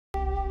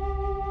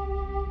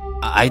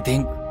I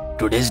think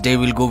today's day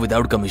will go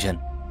without commission.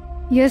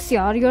 Yes,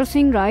 yaar, you're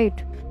saying right.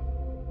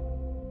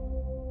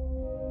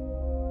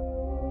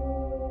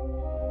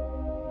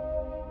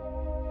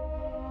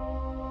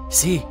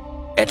 See,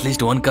 at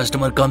least one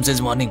customer comes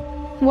this morning.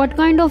 What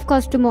kind of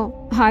customer?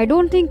 I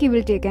don't think he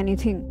will take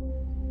anything.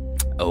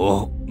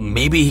 Oh,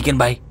 maybe he can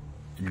buy.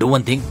 Do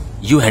one thing,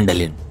 you handle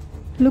him.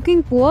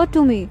 Looking poor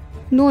to me.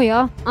 No,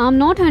 yeah, I'm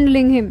not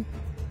handling him.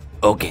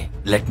 Okay,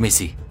 let me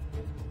see.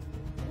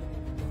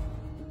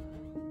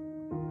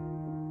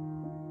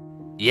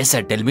 Yes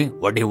sir, tell me,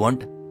 what do you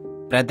want?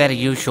 Brother,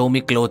 you show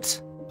me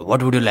clothes.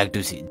 What would you like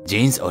to see?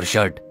 Jeans or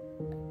shirt?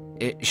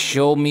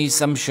 Show me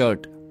some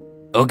shirt.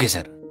 Okay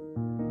sir.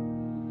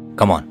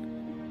 Come on.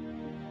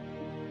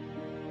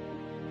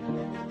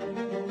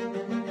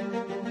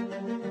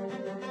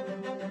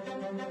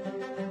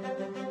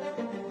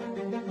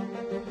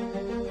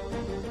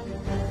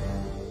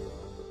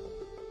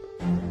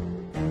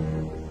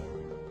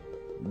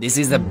 This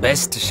is the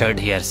best shirt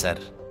here, sir.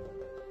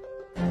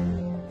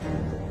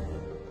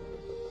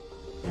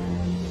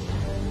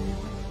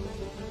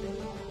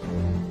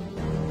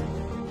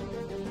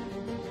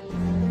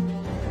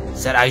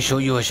 Sir, I show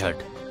you a shirt.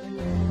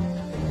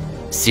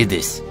 See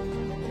this.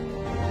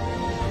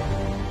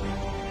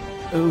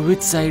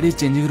 Which side is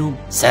changing room?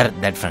 Sir,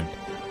 that front.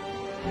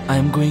 I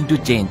am going to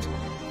change.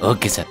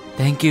 Okay, sir.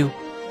 Thank you.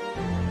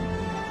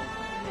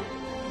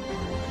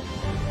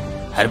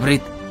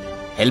 Harpreet,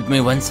 help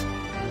me once.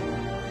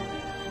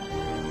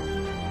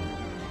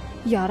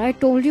 Yaar, I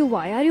told you,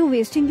 why are you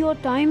wasting your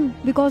time?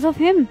 Because of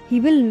him, he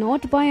will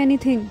not buy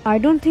anything. I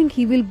don't think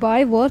he will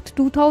buy worth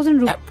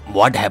 2000 rupees.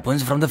 What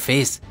happens from the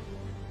face?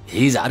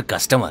 He is our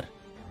customer.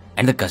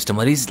 And the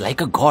customer is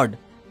like a god.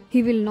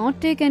 He will not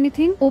take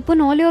anything.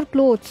 Open all your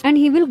clothes and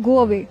he will go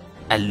away.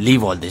 I'll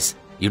leave all this.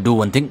 You do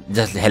one thing,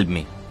 just help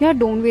me. Yeah,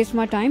 don't waste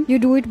my time. You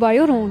do it by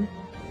your own.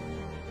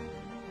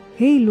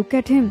 Hey, look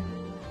at him.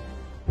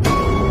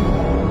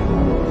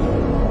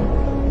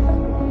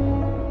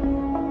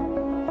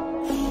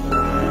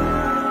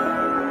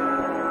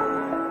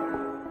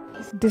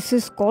 This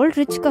is called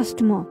rich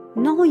customer.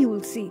 Now you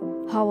will see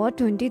how a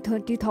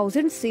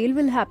 20,000-30,000 sale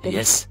will happen.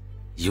 Yes,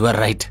 you are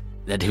right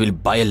that he will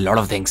buy a lot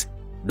of things.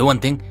 Do one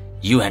thing,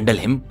 you handle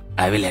him,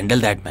 I will handle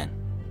that man.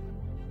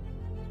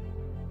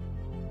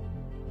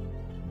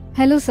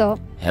 Hello sir.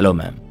 Hello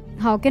ma'am.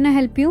 How can I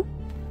help you?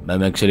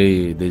 Ma'am,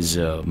 actually there's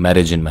a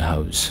marriage in my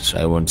house, so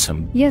I want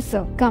some... Yes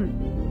sir, come.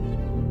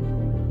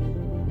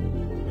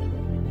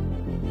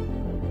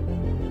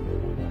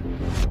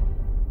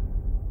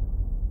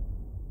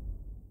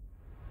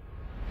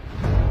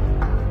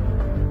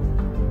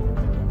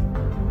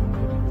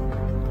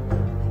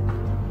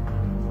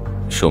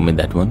 Show me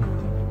that one.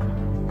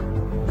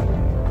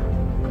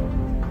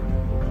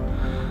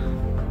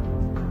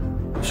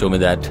 Show me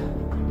that.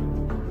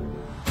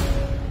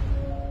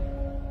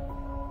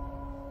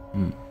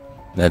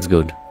 That's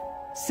good.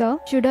 Sir,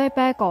 should I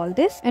pack all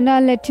this and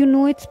I'll let you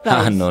know its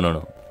price?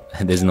 No.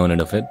 There's no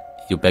need of it.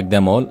 You pack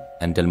them all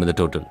and tell me the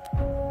total.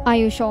 Are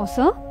you sure,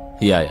 sir?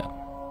 Yeah.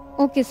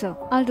 Okay, sir.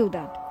 I'll do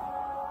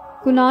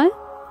that. Kunal,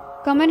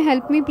 come and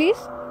help me, please.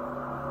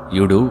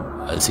 You do,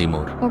 I'll see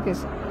more. Okay,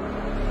 sir.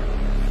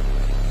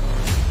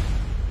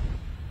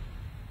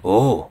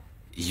 Oh,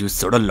 you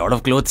sold a lot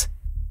of clothes?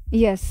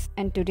 Yes,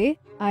 and today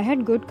I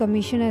had good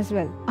commission as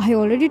well. I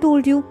already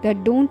told you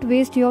that don't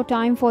waste your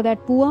time for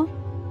that poor.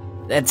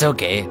 That's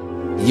okay.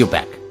 You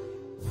pack.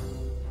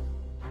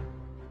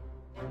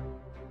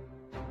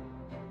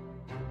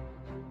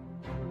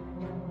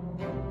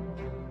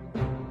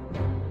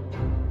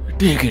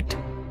 Take it.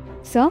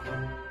 Sir,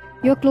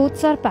 your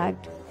clothes are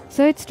packed.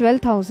 Sir, it's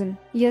 12,000.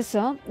 Yes,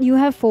 sir. You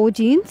have 4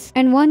 jeans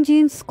and 1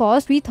 jeans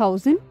cost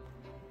 3,000.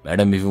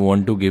 Madam, if you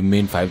want to give me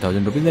in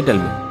 5,000 rupees, then tell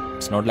me.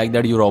 It's not like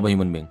that you rob a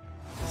human being.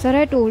 Sir,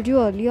 I told you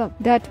earlier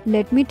that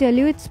let me tell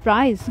you its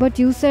price. But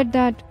you said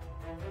that...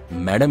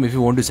 Madam, if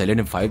you want to sell it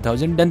in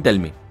 5,000, then tell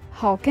me.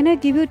 How can I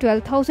give you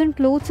 12,000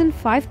 clothes in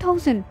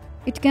 5,000?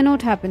 It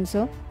cannot happen,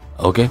 sir.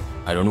 Okay,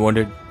 I don't want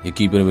it. You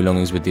keep your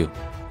belongings with you.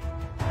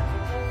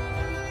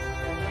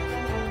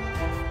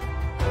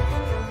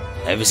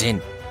 Have you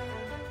seen?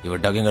 You were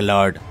talking a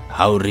lot.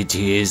 How rich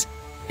he is.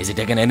 Is he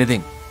taken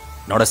anything?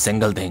 Not a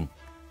single thing.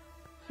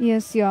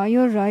 Yes, yeah,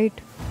 you're right.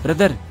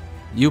 Brother,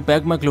 you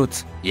pack my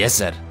clothes. Yes,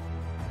 sir.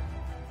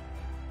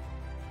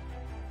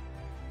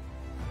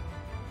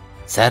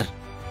 Sir,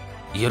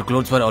 your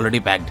clothes were already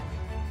packed.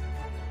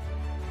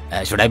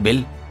 Should I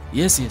bill?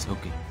 Yes,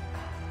 okay.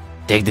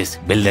 Take this,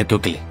 bill there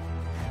quickly.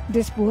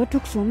 This poor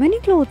took so many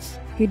clothes.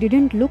 He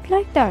didn't look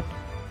like that.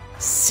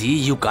 See,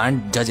 you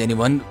can't judge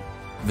anyone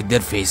with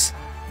their face.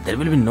 There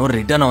will be no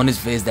written on his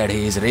face that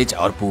he is rich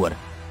or poor.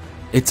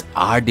 It's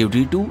our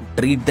duty to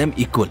treat them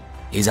equal.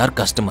 He is our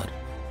customer.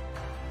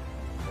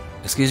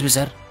 Excuse me,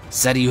 sir.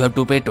 Sir, you have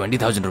to pay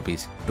 20,000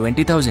 rupees.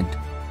 20,000.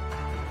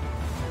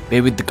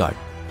 Pay with the card.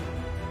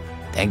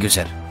 Thank you,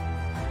 sir.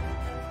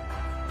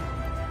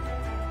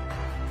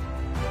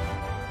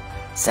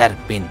 Sir,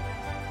 pin.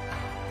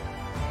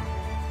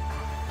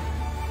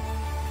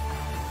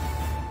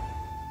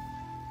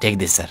 Take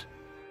this, sir.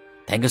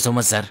 Thank you so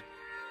much, sir.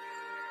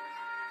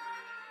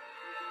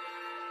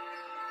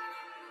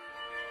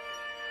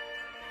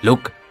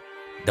 Look,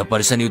 the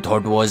person you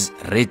thought was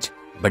rich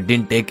but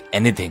didn't take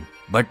anything.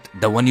 But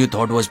the one you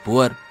thought was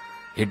poor,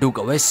 he took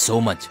away so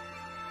much.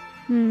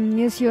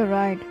 Yes, you're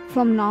right.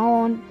 From now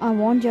on, I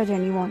won't judge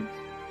anyone.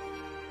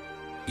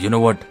 You know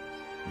what?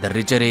 The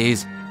richer he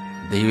is,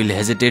 he will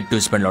hesitate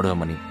to spend lots of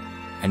money.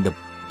 And the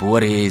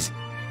poor he is,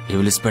 he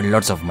will spend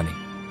lots of money.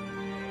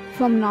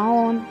 From now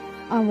on,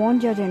 I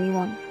won't judge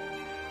anyone.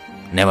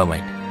 Never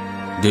mind.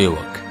 Do your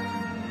work.